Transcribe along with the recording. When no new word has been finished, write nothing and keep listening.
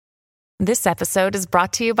This episode is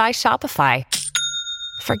brought to you by Shopify.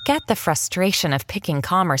 Forget the frustration of picking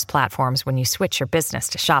commerce platforms when you switch your business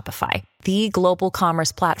to Shopify, the global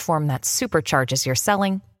commerce platform that supercharges your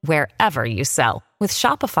selling wherever you sell. With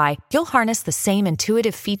Shopify, you'll harness the same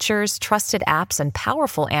intuitive features, trusted apps, and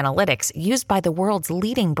powerful analytics used by the world's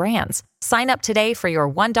leading brands. Sign up today for your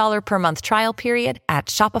 $1 per month trial period at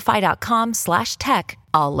shopify.com/tech,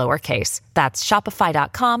 all lowercase. That's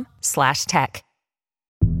shopify.com/tech.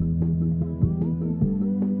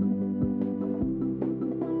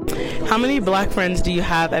 How many black friends do you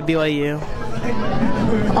have at BYU?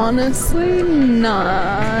 Honestly,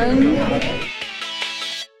 none.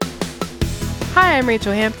 Hi, I'm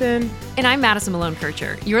Rachel Hampton. And I'm Madison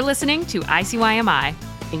Malone-Kircher. You're listening to ICYMI.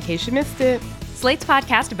 In case you missed it, Slate's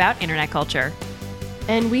podcast about internet culture.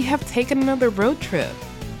 And we have taken another road trip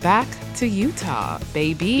back to Utah,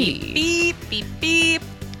 baby. Beep, beep, beep, beep.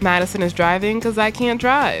 Madison is driving because I can't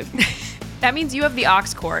drive. That means you have the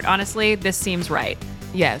aux cord. Honestly, this seems right.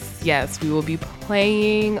 Yes, we will be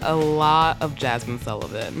playing a lot of Jasmine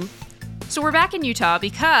Sullivan. So we're back in Utah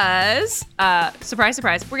because, surprise,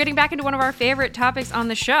 surprise, we're getting back into one of our favorite topics on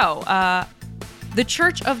the show, the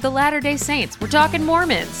Church of the Latter-day Saints. We're talking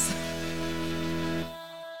Mormons.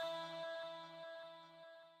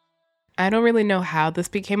 I don't really know how this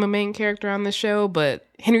became a main character on the show, but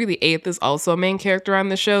Henry VIII is also a main character on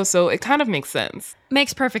the show, so it kind of makes sense.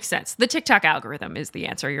 Makes perfect sense. The TikTok algorithm is the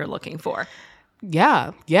answer you're looking for.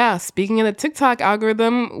 Yeah. Speaking of the TikTok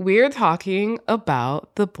algorithm, we're talking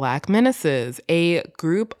about the Black Menaces, a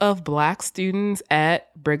group of Black students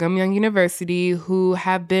at Brigham Young University who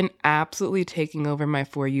have been absolutely taking over my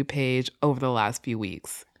For You page over the last few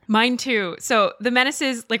weeks. Mine too. So the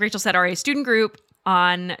Menaces, like Rachel said, are a student group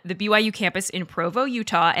on the BYU campus in Provo,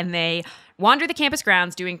 Utah, and they wander the campus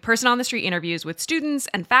grounds doing person-on-the-street interviews with students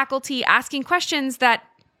and faculty, asking questions that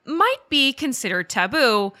might be considered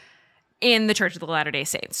taboo in the Church of the Latter-day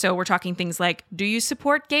Saints. So we're talking things like, do you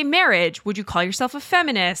support gay marriage? Would you call yourself a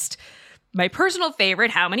feminist? My personal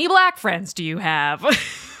favorite, how many Black friends do you have?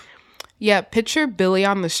 Yeah, picture Billy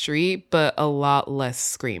on the street, but a lot less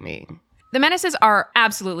screaming. The Menaces are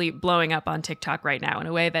absolutely blowing up on TikTok right now in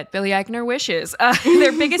a way that Billy Eichner wishes.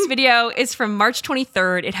 Their biggest video is from March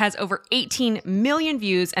 23rd. It has over 18 million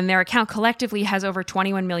views, and their account collectively has over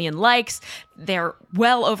 21 million likes. They're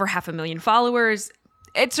well over 500,000 followers.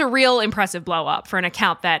 It's a real impressive blow up for an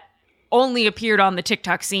account that only appeared on the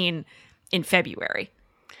TikTok scene in February.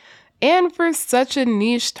 And for such a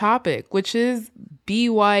niche topic, which is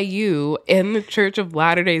BYU and the Church of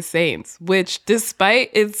Latter-day Saints, which, despite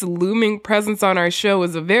its looming presence on our show,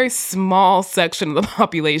 is a very small section of the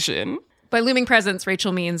population. By looming presence,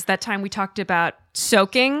 Rachel means that time we talked about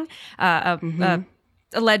soaking,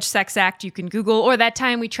 alleged sex act you can Google, or that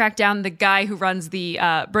time we tracked down the guy who runs the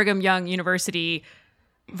Brigham Young University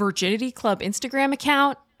Virginity Club Instagram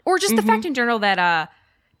account, or just the fact in general that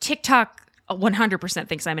TikTok 100%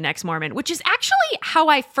 thinks I'm an ex-Mormon, which is actually how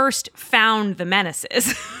I first found the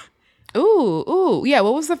Menaces. Ooh. Yeah,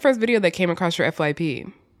 what was the first video that came across your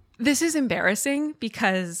FYP? This is embarrassing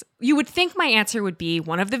because you would think my answer would be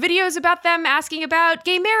one of the videos about them asking about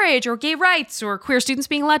gay marriage or gay rights or queer students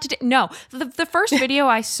being allowed to... No, the first video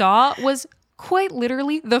I saw was quite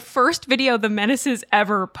literally the first video the Menaces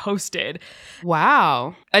ever posted.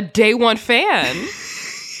 Wow. A day one fan.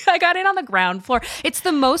 I got in on the ground floor. It's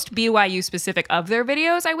the most BYU specific of their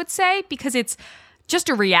videos, I would say, because it's just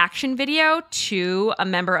a reaction video to a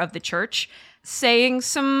member of the church saying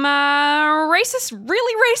some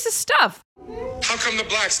really racist stuff. How come the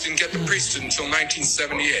blacks didn't get the priesthood until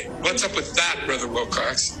 1978? What's up with that, Brother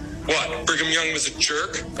Wilcox? What, Brigham Young was a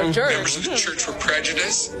jerk? Members of the church were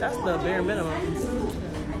prejudiced? That's the bare minimum.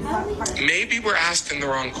 Maybe we're asking the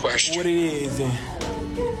wrong question. What it is, then?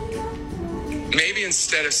 Maybe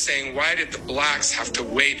instead of saying, why did the blacks have to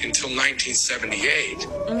wait until 1978?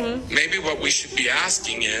 Maybe what we should be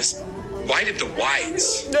asking is, why did the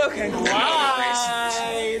whites and other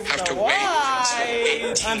races have to wait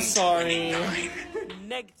until 1829? I'm sorry.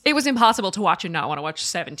 It was impossible to watch and not want to watch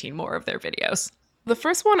 17 more of their videos. The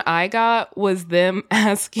first one I got was them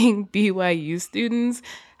asking BYU students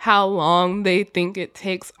how long they think it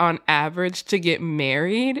takes on average to get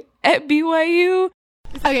married at BYU.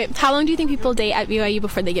 Okay, how long do you think people date at BYU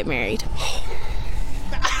before they get married?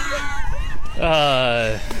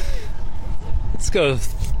 Let's go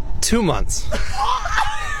 2 months.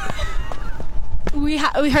 We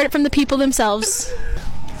heard it from the people themselves.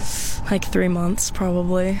 Like 3 months,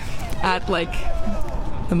 probably. At like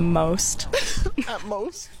The most. At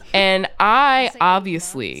most. And I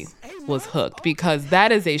obviously was hooked because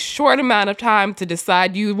that is a short amount of time to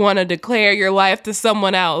decide you want to declare your life to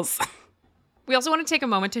someone else. We also want to take a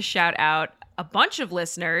moment to shout out a bunch of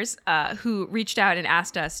listeners who reached out and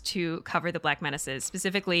asked us to cover the Black Menaces,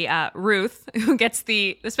 specifically Ruth, who gets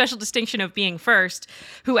the special distinction of being first,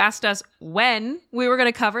 who asked us when we were going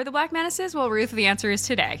to cover the Black Menaces. Well, Ruth, the answer is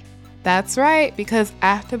today. That's right, because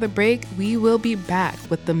after the break, we will be back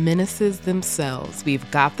with the Menaces themselves. We've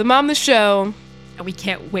got them on the show. And we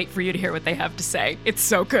can't wait for you to hear what they have to say. It's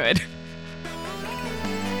so good.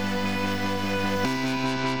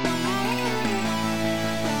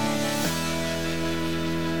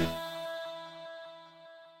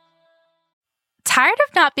 Tired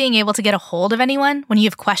of not being able to get a hold of anyone when you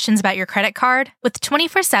have questions about your credit card? With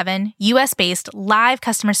 24/7 US-based live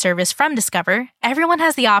customer service from Discover, everyone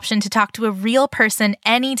has the option to talk to a real person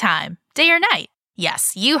anytime, day or night.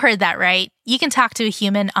 Yes, you heard that right. You can talk to a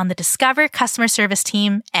human on the Discover customer service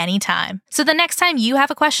team anytime. So the next time you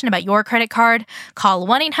have a question about your credit card, call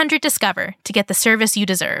 1-800-DISCOVER to get the service you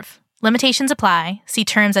deserve. Limitations apply. See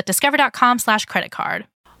terms at discover.com/creditcard.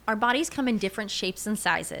 Our bodies come in different shapes and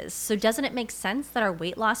sizes, so doesn't it make sense that our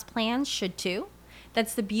weight loss plans should too?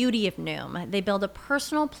 That's the beauty of Noom. They build a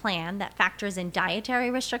personal plan that factors in dietary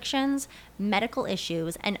restrictions, medical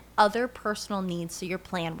issues, and other personal needs so your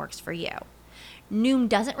plan works for you. Noom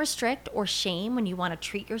doesn't restrict or shame when you want to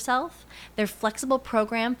treat yourself. Their flexible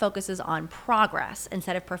program focuses on progress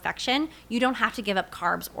instead of perfection. You don't have to give up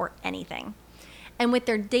carbs or anything. And with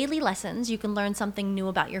their daily lessons, you can learn something new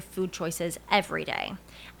about your food choices every day.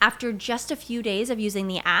 After just a few days of using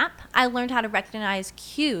the app, I learned how to recognize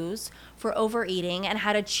cues for overeating and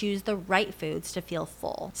how to choose the right foods to feel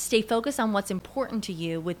full. Stay focused on what's important to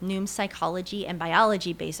you with Noom's psychology and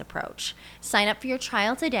biology-based approach. Sign up for your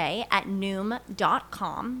trial today at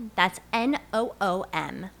Noom.com. That's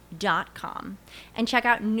Noom.com. And check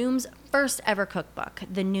out Noom's first ever cookbook,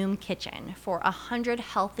 The Noom Kitchen, for 100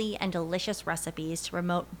 healthy and delicious recipes to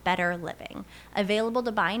promote better living. Available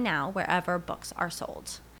to buy now wherever books are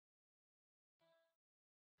sold.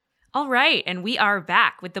 All right, and we are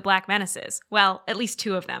back with the Black Menaces. Well, at least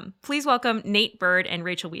two of them. Please welcome Nate Bird and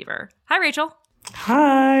Rachel Weaver. Hi, Rachel.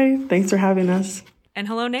 Hi, thanks for having us. And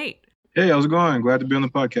hello, Nate. Hey, how's it going? Glad to be on the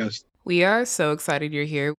podcast. We are so excited you're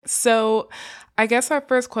here. So I guess our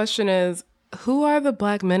first question is, who are the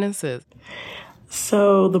Black Menaces?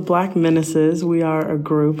 So the Black Menaces, we are a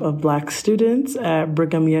group of Black students at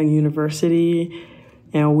Brigham Young University,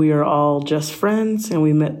 and we are all just friends, and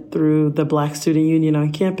we met through the Black Student Union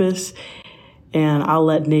on campus. And I'll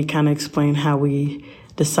let Nate kind of explain how we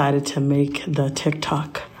decided to make the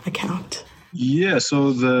TikTok account. Yeah,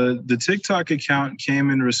 so the TikTok account came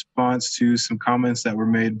in response to some comments that were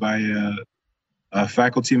made by a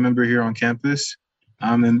faculty member here on campus.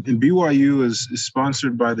 And BYU is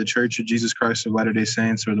sponsored by the Church of Jesus Christ of Latter-day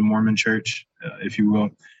Saints, or the Mormon Church, if you will.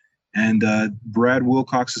 And Brad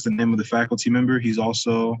Wilcox is the name of the faculty member. He's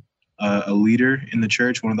also a leader in the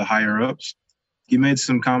church, one of the higher ups. He made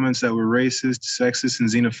some comments that were racist, sexist, and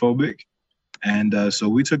xenophobic. And so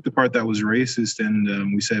we took the part that was racist,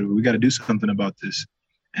 and we said, we got to do something about this.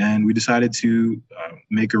 And we decided to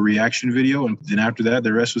make a reaction video. And then after that,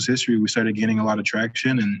 the rest was history. We started gaining a lot of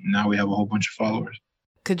traction, and now we have a whole bunch of followers.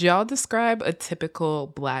 Could y'all describe a typical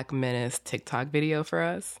Black Menace TikTok video for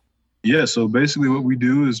us? Yeah, so basically what we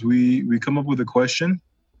do is we come up with a question,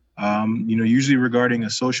 usually regarding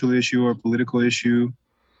a social issue or political issue,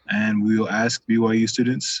 and we'll ask BYU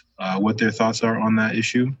students what their thoughts are on that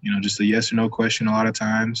issue, just a yes or no question a lot of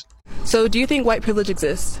times. So do you think white privilege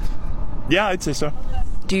exists? Yeah, I'd say so.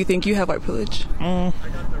 Do you think you have white privilege?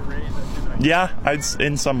 Yeah,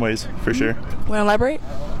 in some ways, for sure. Want to elaborate?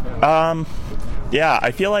 Yeah,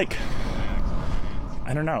 I feel like,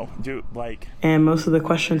 I don't know, And most of the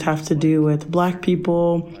questions have to do with Black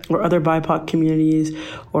people or other BIPOC communities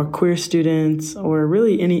or queer students, or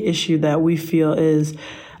really any issue that we feel is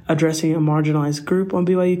addressing a marginalized group on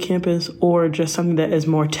BYU campus, or just something that is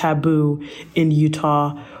more taboo in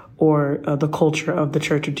Utah or the culture of the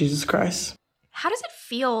Church of Jesus Christ. How does it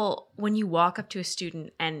feel when you walk up to a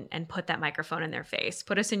student and put that microphone in their face?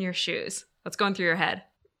 Put us in your shoes. What's going through your head?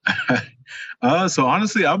 So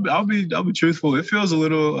honestly, I'll be truthful. It feels a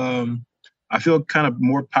little, I feel kind of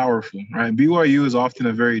more powerful, right? BYU is often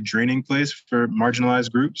a very draining place for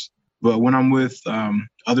marginalized groups, but when I'm with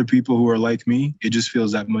other people who are like me, it just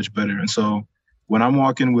feels that much better. And so when I'm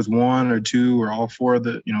walking with one or two or all four of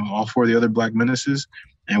the other Black Menaces,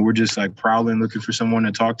 and we're just like prowling, looking for someone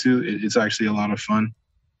to talk to, it's actually a lot of fun.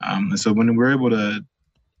 And so when we're able to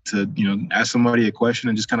ask somebody a question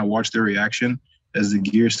and just kind of watch their reaction as the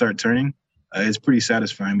gears start turning, it's pretty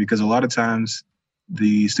satisfying, because a lot of times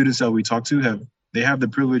the students that we talk to have the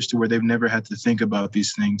privilege to where they've never had to think about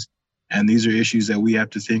these things. And these are issues that we have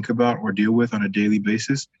to think about or deal with on a daily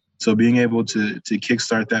basis. So being able to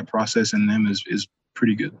kickstart that process in them is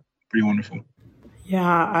pretty good, pretty wonderful.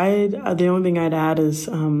 Yeah, the only thing I'd add is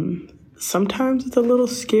sometimes it's a little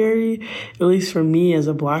scary, at least for me as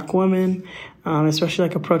a Black woman, especially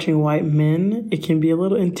like approaching white men. It can be a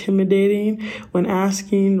little intimidating when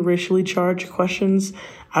asking racially charged questions.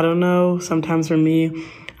 I don't know. Sometimes for me,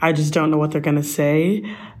 I just don't know what they're going to say,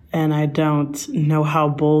 and I don't know how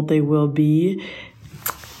bold they will be.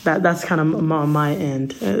 That's kind of on my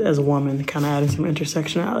end as a woman, kind of adding some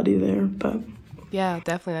intersectionality there. But yeah,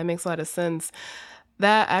 definitely. That makes a lot of sense.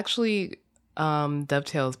 That actually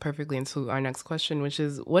dovetails perfectly into our next question, which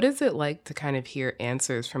is, what is it like to kind of hear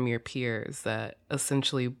answers from your peers that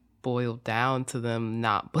essentially boil down to them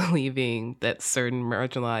not believing that certain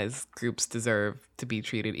marginalized groups deserve to be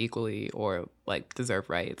treated equally or like deserve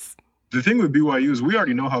rights? The thing with BYU is we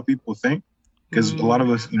already know how people think, because a lot of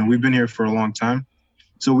us, we've been here for a long time.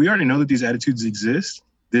 So we already know that these attitudes exist.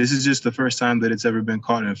 This is just the first time that it's ever been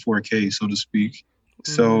caught in 4K, so to speak.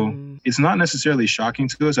 So it's not necessarily shocking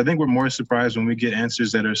to us. I think we're more surprised when we get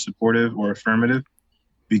answers that are supportive or affirmative,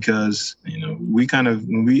 because,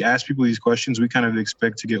 when we ask people these questions, we kind of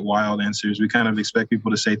expect to get wild answers. We kind of expect people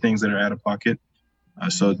to say things that are out of pocket.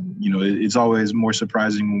 It's always more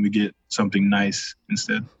surprising when we get something nice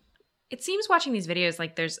instead. It seems watching these videos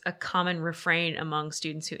like there's a common refrain among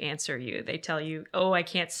students who answer you. They tell you, oh, I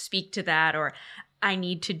can't speak to that, or I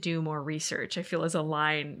need to do more research. I feel is a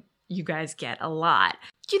line you guys get a lot.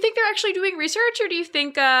 Do you think they're actually doing research, or do you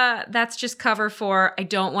think that's just cover for, I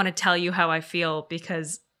don't want to tell you how I feel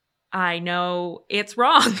because I know it's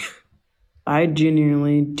wrong? I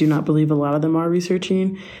genuinely do not believe a lot of them are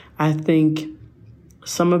researching. I think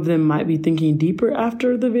some of them might be thinking deeper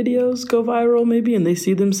after the videos go viral, maybe, and they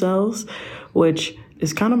see themselves, which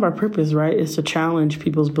is kind of our purpose, right? Is to challenge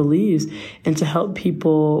people's beliefs and to help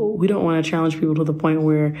people. We don't want to challenge people to the point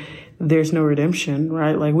where there's no redemption,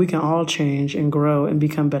 right? Like, we can all change and grow and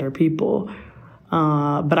become better people.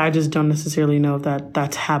 But I just don't necessarily know if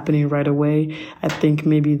that's happening right away. I think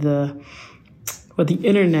maybe the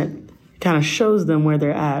internet kind of shows them where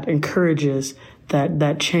they're at, encourages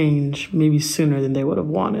that change maybe sooner than they would have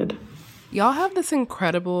wanted. Y'all have this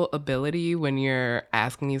incredible ability when you're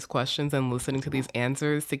asking these questions and listening to these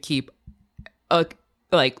answers to keep a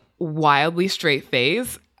wildly straight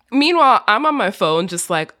face. Meanwhile, I'm on my phone just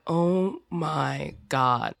like, oh my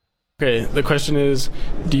God. Okay, the question is,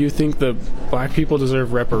 do you think the Black people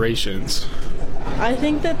deserve reparations? I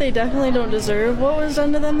think that they definitely don't deserve what was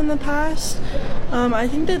done to them in the past. I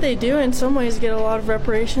think that they do in some ways get a lot of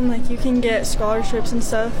reparation. Like, you can get scholarships and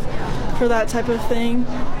stuff for that type of thing.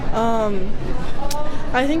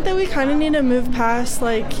 I think that we kind of need to move past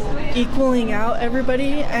equaling out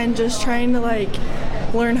everybody and just trying to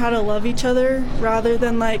learn how to love each other, rather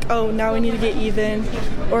than oh, now we need to get even,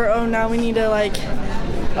 or oh, now we need to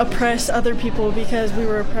oppress other people because we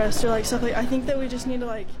were oppressed, or stuff I think that we just need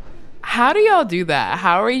to How do y'all do that?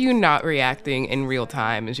 How are you not reacting in real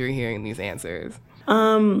time as you're hearing these answers?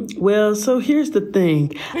 Well, so here's the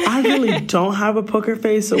thing. I really don't have a poker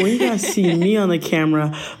face. So when you guys see me on the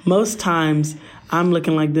camera, most times I'm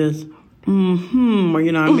looking like this, or,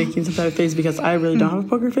 I'm making some type of face because I really don't have a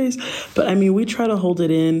poker face. But I mean, we try to hold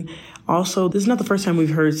it in. Also, this is not the first time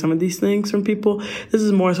we've heard some of these things from people. This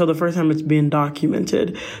is more so the first time it's been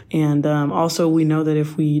documented. And also, we know that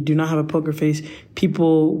if we do not have a poker face,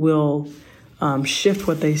 people will shift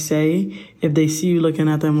what they say. If they see you looking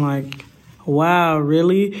at them like, wow,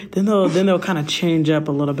 really? Then they'll kind of change up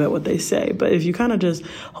a little bit what they say. But if you kind of just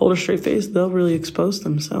hold a straight face, they'll really expose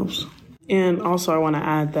themselves. And also, I want to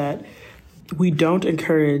add that we don't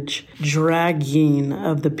encourage dragging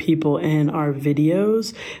of the people in our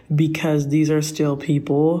videos, because these are still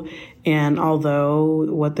people. And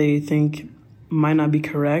although what they think might not be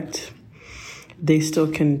correct, they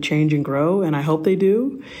still can change and grow. And I hope they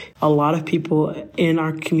do. A lot of people in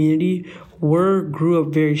our community grew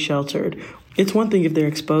up very sheltered. It's one thing if they're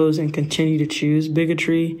exposed and continue to choose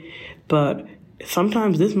bigotry, but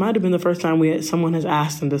sometimes this might have been the first time someone has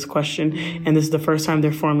asked them this question, and this is the first time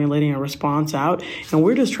they're formulating a response out. And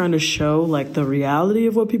we're just trying to show the reality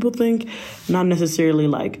of what people think, not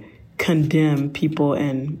necessarily condemn people.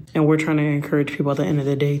 And we're trying to encourage people at the end of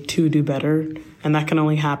the day to do better. And that can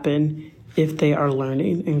only happen if they are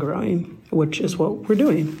learning and growing, which is what we're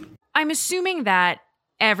doing. I'm assuming that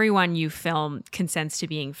everyone you film consents to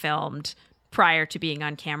being filmed prior to being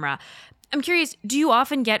on camera. I'm curious, do you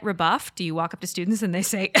often get rebuffed? Do you walk up to students and they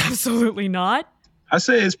say, absolutely not? I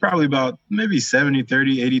say it's probably about maybe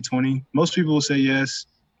 70-30, 80-20. Most people will say yes.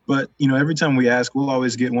 But, every time we ask, we'll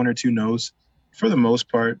always get one or two no's for the most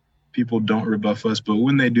part. people don't rebuff us, but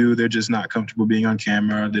when they do, they're just not comfortable being on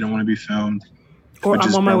camera. They don't want to be filmed. Or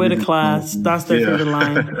I'm on my way to class. That's their favorite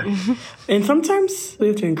line. And sometimes we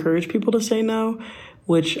have to encourage people to say no,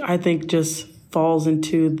 which I think just falls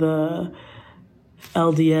into the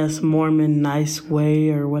LDS Mormon nice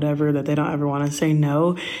way or whatever, that they don't ever want to say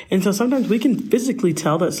no. And so sometimes we can physically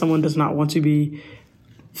tell that someone does not want to be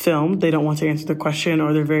filmed. They don't want to answer the question,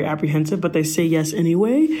 or they're very apprehensive, but they say yes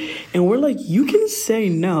anyway. And we're like, you can say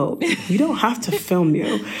no. We don't have to film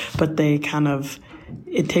you. But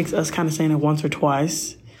it takes us kind of saying it once or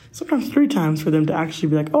twice, sometimes 3 times, for them to actually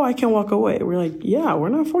be like, oh, I can walk away. We're like, yeah, we're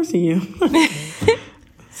not forcing you.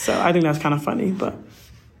 So I think that's kind of funny, but.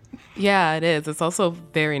 Yeah, it is. It's also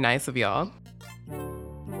very nice of y'all.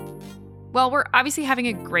 Well, we're obviously having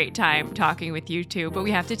a great time talking with you two, but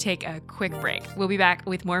we have to take a quick break. We'll be back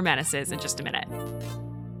with more Menaces in just a minute.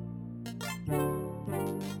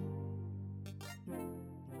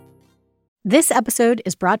 This episode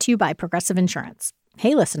is brought to you by Progressive Insurance.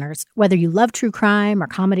 Hey, listeners, whether you love true crime or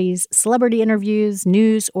comedies, celebrity interviews,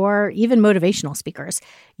 news, or even motivational speakers,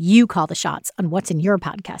 you call the shots on what's in your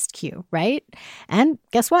podcast queue, right? And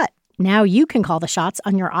guess what? Now you can call the shots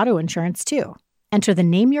on your auto insurance, too. Enter the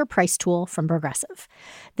Name Your Price tool from Progressive.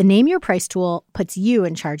 The Name Your Price tool puts you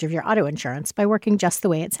in charge of your auto insurance by working just the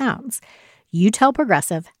way it sounds. You tell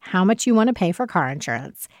Progressive how much you want to pay for car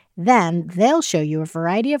insurance. Then they'll show you a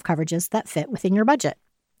variety of coverages that fit within your budget,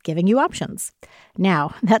 giving you options.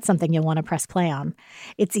 Now, that's something you'll want to press play on.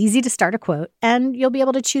 It's easy to start a quote, and you'll be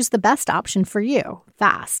able to choose the best option for you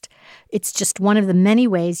fast. It's just one of the many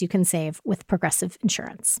ways you can save with Progressive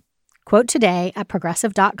Insurance. Quote today at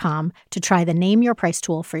Progressive.com to try the Name Your Price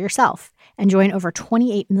tool for yourself and join over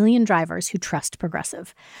 28 million drivers who trust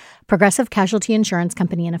Progressive. Progressive Casualty Insurance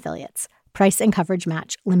Company and Affiliates. Price and coverage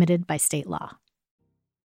match limited by state law.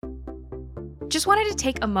 Just wanted to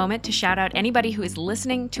take a moment to shout out anybody who is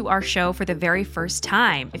listening to our show for the very first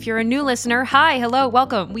time. If you're a new listener, hi, hello,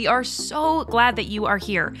 welcome. We are so glad that you are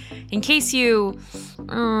here. In case you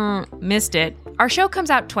missed it, our show comes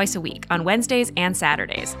out twice a week on Wednesdays and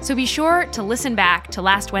Saturdays. So be sure to listen back to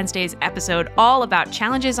last Wednesday's episode all about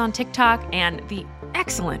challenges on TikTok and the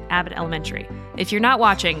excellent Abbott Elementary. If you're not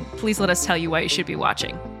watching, please let us tell you why you should be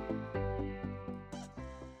watching.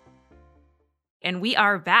 And we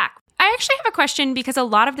are back. I actually have a question, because a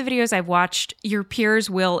lot of the videos I've watched, your peers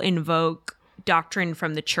will invoke doctrine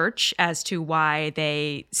from the church as to why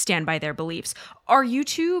they stand by their beliefs. Are you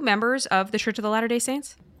two members of the Church of the Latter-day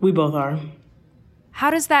Saints? We both are. How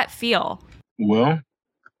does that feel? Well,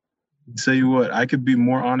 tell you what, I could be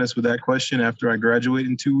more honest with that question after I graduate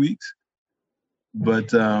in 2 weeks.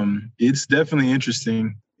 But it's definitely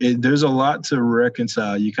interesting. There's a lot to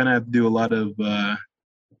reconcile. You kind of have to do a lot of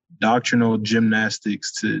doctrinal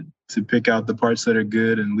gymnastics to pick out the parts that are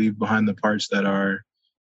good and leave behind the parts that are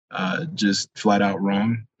just flat out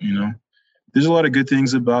wrong. You know, there's a lot of good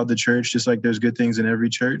things about the church, just like there's good things in every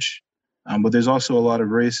church. But there's also a lot of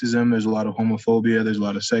racism. There's a lot of homophobia. There's a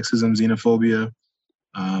lot of sexism, xenophobia.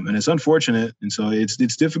 And it's unfortunate. And so it's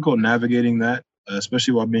difficult navigating that,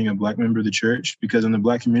 especially while being a Black member of the church, because in the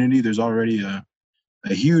Black community, there's already a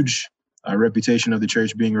huge reputation of the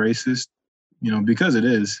church being racist, you know, because it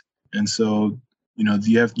is. And so, you know,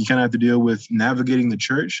 you kind of have to deal with navigating the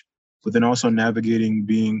church, but then also navigating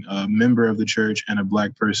being a member of the church and a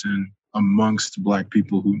Black person amongst Black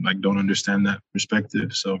people who don't understand that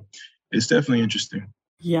perspective. So it's definitely interesting.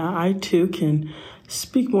 Yeah, I too can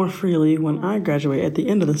speak more freely when I graduate at the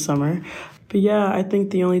end of the summer. But yeah, I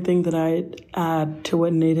think the only thing that I'd add to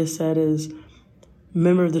what Nate has said is,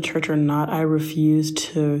 member of the church or not, I refuse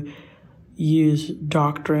to use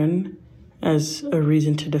doctrine as a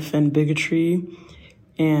reason to defend bigotry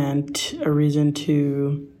and a reason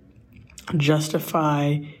to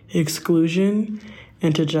justify exclusion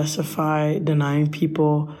and to justify denying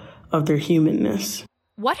people of their humanness.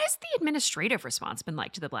 What has the administrative response been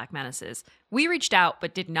like to the Black Menaces? We reached out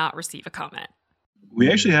but did not receive a comment.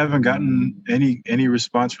 We actually haven't gotten any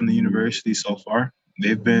response from the university so far.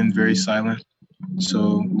 They've been very silent.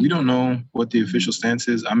 So we don't know what the official stance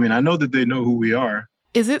is. I mean, I know that they know who we are.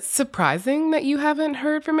 Is it surprising that you haven't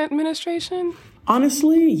heard from administration?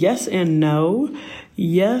 Honestly, yes and no.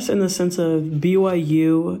 Yes, in the sense of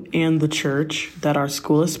BYU and the church that our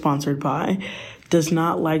school is sponsored by does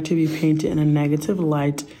not like to be painted in a negative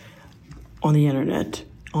light on the internet,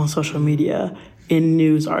 on social media, in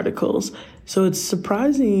news articles. So it's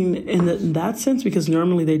surprising in that sense, because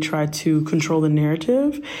normally they try to control the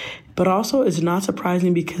narrative, but also it's not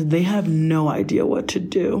surprising because they have no idea what to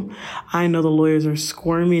do. I know the lawyers are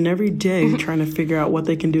squirming every day trying to figure out what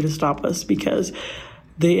they can do to stop us, because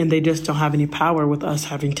they just don't have any power with us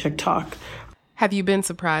having TikTok. Have you been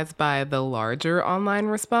surprised by the larger online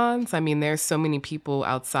response? I mean, there's so many people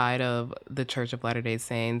outside of the Church of Latter-day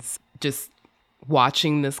Saints just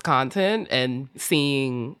watching this content and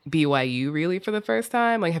seeing BYU really for the first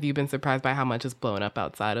time. Like, have you been surprised by how much is blown up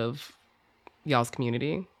outside of y'all's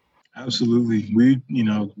community? Absolutely. We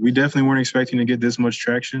definitely weren't expecting to get this much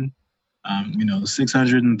traction.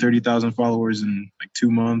 630,000 followers in like 2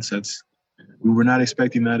 months. We were not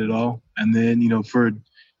expecting that at all. And then, for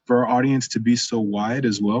our audience to be so wide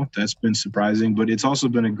as well, that's been surprising. But it's also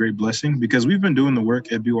been a great blessing because we've been doing the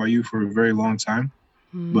work at BYU for a very long time.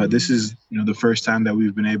 But this is, the first time that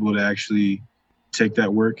we've been able to actually take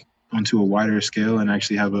that work onto a wider scale and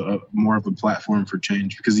actually have a more of a platform for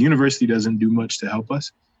change, because the university doesn't do much to help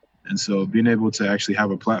us. And so being able to actually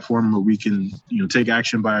have a platform where we can, take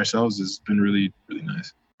action by ourselves has been really, really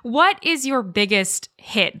nice. What is your biggest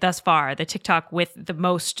hit thus far, the TikTok with the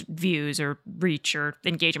most views or reach or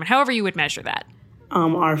engagement, however you would measure that?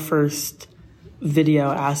 Our first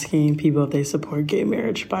video asking people if they support gay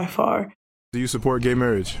marriage by far. Do you support gay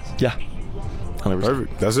marriage? Yeah. 100%.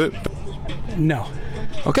 Perfect. That's it? No.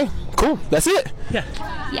 Okay, cool. That's it? Yeah.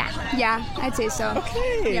 Yeah, I'd say so.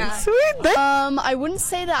 Okay, yeah. sweet. I wouldn't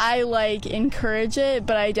say that I encourage it,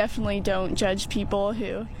 but I definitely don't judge people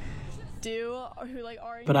who do or who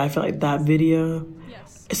are. But I feel like that video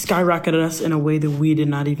skyrocketed us in a way that we did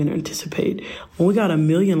not even anticipate. When we got 1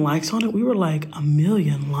 million likes on it, we were like, 1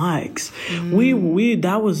 million likes. We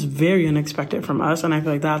that was very unexpected from us, and I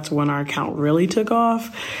feel like that's when our account really took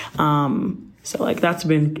off. So that's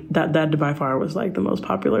been that by far was the most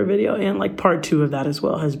popular video, and part 2 of that as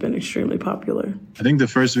well has been extremely popular. I think the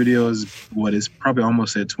first video is probably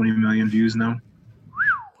almost at 20 million views now.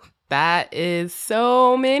 That is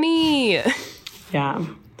so many. Yeah.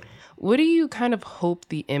 What do you kind of hope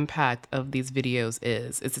the impact of these videos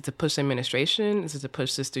is? Is it to push administration? Is it to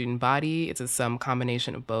push the student body? Is it some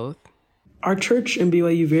combination of both? Our church in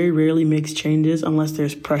BYU very rarely makes changes unless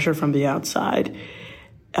there's pressure from the outside.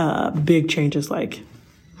 Big changes like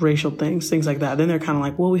racial things like that. Then they're kind of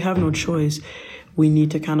like, well, we have no choice. We need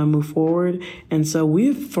to kind of move forward. And so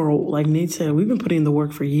like Nate said, we've been putting in the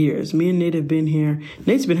work for years. Me and Nate have been here.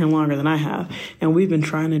 Nate's been here longer than I have. And we've been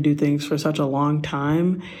trying to do things for such a long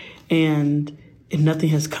time. And nothing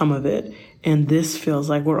has come of it. And this feels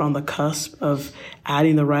like we're on the cusp of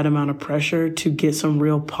adding the right amount of pressure to get some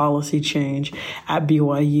real policy change at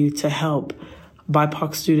BYU to help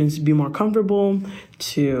BIPOC students be more comfortable,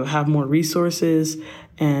 to have more resources,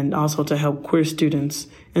 and also to help queer students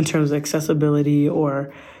in terms of accessibility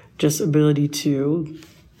or just ability to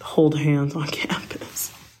hold hands on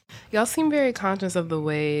campus. Y'all seem very conscious of the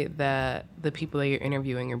way that the people that you're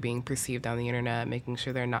interviewing are being perceived on the internet, making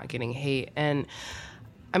sure they're not getting hate. And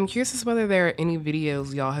I'm curious as to whether there are any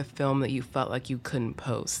videos y'all have filmed that you felt like you couldn't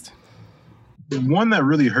post. The one that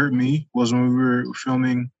really hurt me was when we were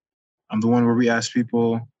filming the one where we asked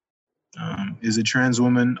people, is a trans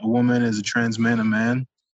woman a woman? Is a trans man a man?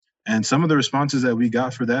 And some of the responses that we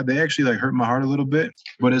got for that, they actually hurt my heart a little bit.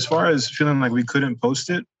 But as far as feeling like we couldn't post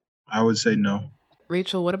it, I would say no.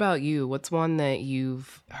 Rachel, what about you? What's one that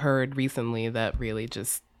you've heard recently that really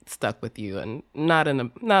just stuck with you and not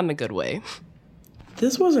in a good way?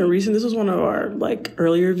 This wasn't recent. This was one of our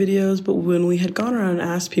earlier videos. But when we had gone around and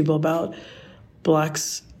asked people about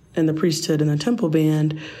Blacks in the priesthood and the temple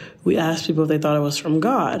band, we asked people if they thought it was from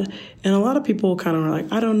God. And a lot of people kind of were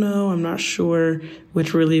like, I don't know, I'm not sure,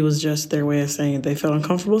 which really was just their way of saying they felt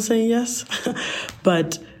uncomfortable saying yes.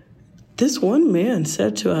 But this one man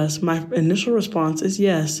said to us, my initial response is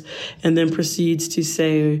yes, and then proceeds to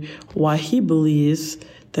say why he believes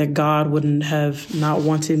that God wouldn't have not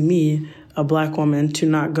wanted me, a Black woman, to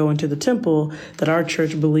not go into the temple that our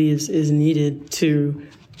church believes is needed to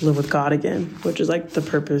live with God again, which is the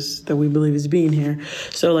purpose that we believe is being here.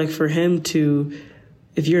 So for him to,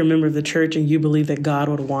 if you're a member of the church and you believe that God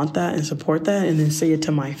would want that and support that, and then say it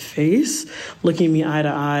to my face, looking me eye to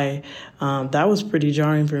eye, that was pretty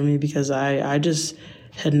jarring for me, because I just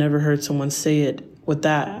had never heard someone say it with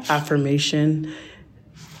that affirmation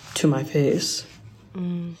to my face.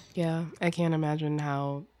 Yeah, I can't imagine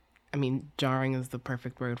how, jarring is the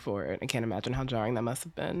perfect word for it. I can't imagine how jarring that must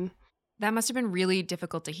have been. That must have been really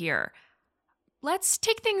difficult to hear. Let's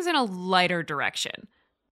take things in a lighter direction.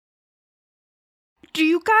 Do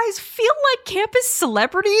you guys feel like campus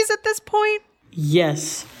celebrities at this point?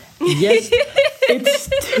 Yes.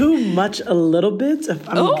 It's too much a little bit, if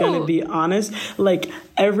I'm going to be honest.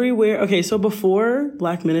 Everywhere. Okay, so before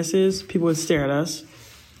Black Menaces, people would stare at us.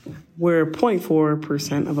 we're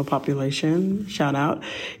 0.4% of a population, shout out.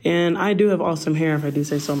 And I do have awesome hair, if I do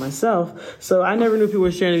say so myself. So I never knew people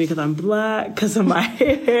were sharing me because I'm black, because of my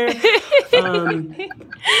hair.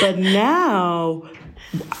 But now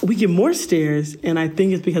we get more stares, and I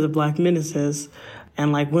think it's because of Black Menaces.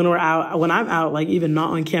 And like when I'm out, like even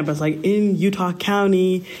not on campus, like in Utah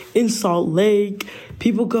County, in Salt Lake,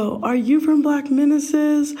 people go, "Are you from Black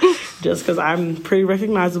Menaces?" Just because I'm pretty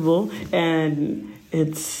recognizable, and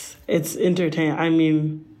it's entertaining. I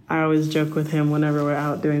mean, I always joke with him whenever we're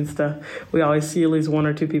out doing stuff. We always see at least one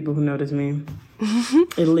or two people who notice me,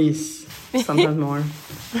 at least, sometimes more.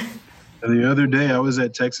 The other day, I was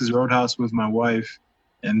at Texas Roadhouse with my wife,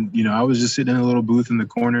 and I was just sitting in a little booth in the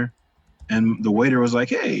corner. And the waiter was like,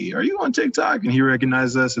 "Hey, are you on TikTok?" And he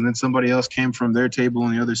recognized us. And then somebody else came from their table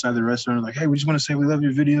on the other side of the restaurant, like, "Hey, we just want to say we love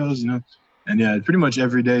your videos," And yeah, pretty much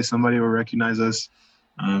every day somebody will recognize us.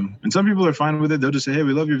 And some people are fine with it. They'll just say, "Hey,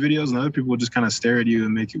 we love your videos." And other people will just kind of stare at you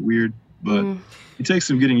and make it weird. But it takes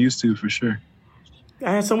some getting used to, for sure.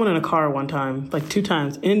 I had someone in a car one time, like 2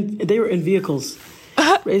 times, and they were in vehicles.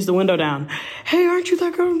 Raised the window down. "Hey, aren't you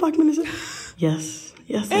that girl from Black Menaces?" Yes.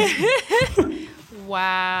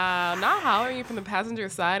 Wow. Not hollering you from the passenger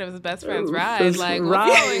side of his best friend's ride. What's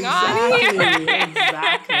going on here?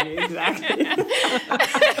 Exactly.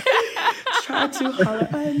 Try to holler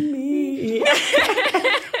at me.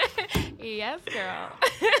 Yes, girl.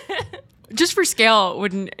 Just for scale,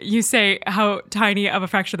 wouldn't you say how tiny of a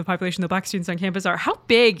fraction of the population the Black students on campus are? How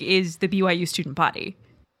big is the BYU student body?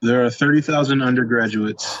 There are 30,000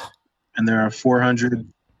 undergraduates, and there are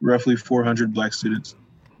roughly 400 Black students.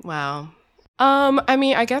 Wow.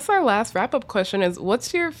 I guess our last wrap-up question is,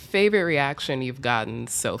 what's your favorite reaction you've gotten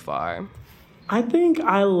so far? I think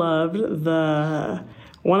I loved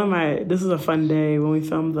this is a fun day when we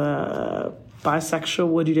filmed the bisexual,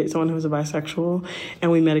 would you date someone who was a bisexual?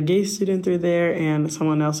 And we met a gay student through there and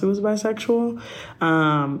someone else who was bisexual.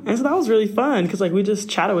 And so that was really fun because we just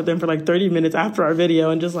chatted with them for 30 minutes after our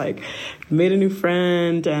video and just made a new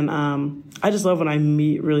friend. And I just love when I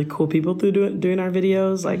meet really cool people through doing our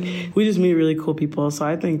videos. We just meet really cool people. So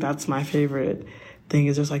I think that's my favorite thing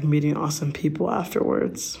is just meeting awesome people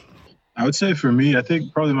afterwards. I would say for me, I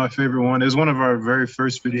think probably my favorite one is one of our very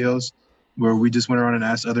first videos where we just went around and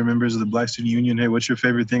asked other members of the Black Student Union, "Hey, what's your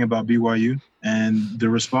favorite thing about BYU?" And the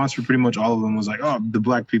response for pretty much all of them was "Oh, the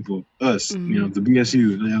Black people, us, the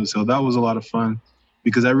BSU." So that was a lot of fun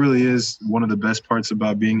because that really is one of the best parts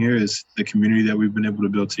about being here is the community that we've been able to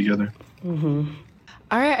build together. Mm-hmm.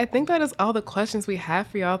 All right, I think that is all the questions we have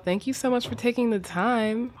for y'all. Thank you so much for taking the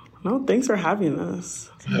time. No, thanks for having us.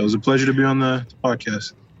 It was a pleasure to be on the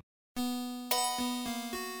podcast.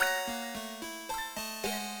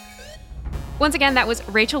 Once again, that was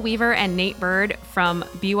Rachel Weaver and Nate Bird from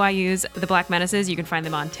BYU's The Black Menaces. You can find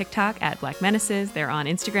them on TikTok at Black Menaces. They're on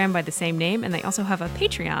Instagram by the same name, and they also have a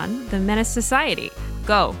Patreon, The Menace Society.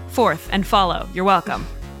 Go forth and follow. You're welcome.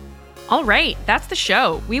 All right, that's the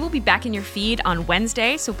show. We will be back in your feed on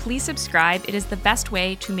Wednesday, so please subscribe. It is the best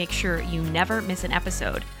way to make sure you never miss an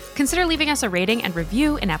episode. Consider leaving us a rating and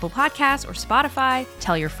review in Apple Podcasts or Spotify.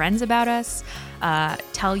 Tell your friends about us.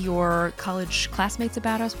 Tell your college classmates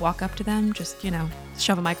about us. Walk up to them, just,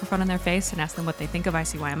 shove a microphone in their face and ask them what they think of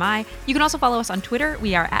ICYMI. You can also follow us on Twitter.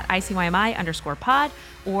 We are at ICYMI_pod,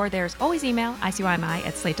 or there's always email,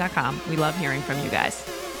 ICYMI@slate.com. We love hearing from you guys.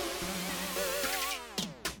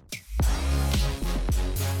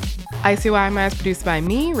 ICYMI is produced by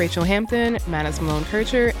me, Rachel Hampton, Manus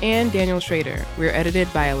Malone-Kircher, and Daniel Schrader. We're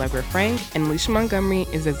edited by Allegra Frank, and Alicia Montgomery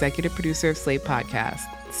is executive producer of Slate Podcast.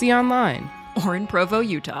 See you online. Or in Provo,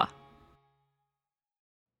 Utah.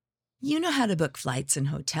 You know how to book flights and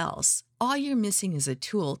hotels. All you're missing is a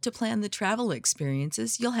tool to plan the travel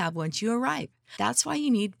experiences you'll have once you arrive. That's why you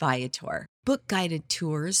need Viator. Book guided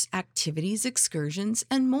tours, activities, excursions,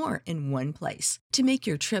 and more in one place to make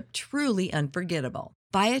your trip truly unforgettable.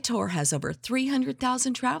 Viator has over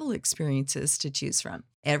 300,000 travel experiences to choose from.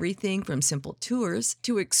 Everything from simple tours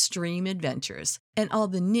to extreme adventures and all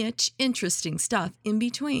the niche, interesting stuff in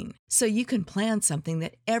between. So you can plan something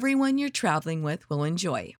that everyone you're traveling with will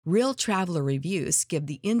enjoy. Real traveler reviews give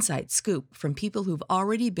the inside scoop from people who've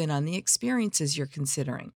already been on the experiences you're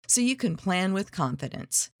considering. So you can plan with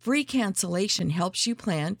confidence. Free cancellation helps you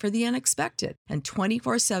plan for the unexpected. And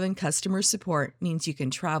 24/7 customer support means you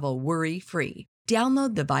can travel worry-free.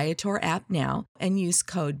 Download the Viator app now and use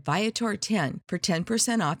code Viator10 for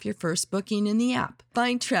 10% off your first booking in the app.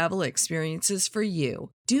 Find travel experiences for you.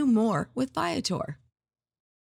 Do more with Viator.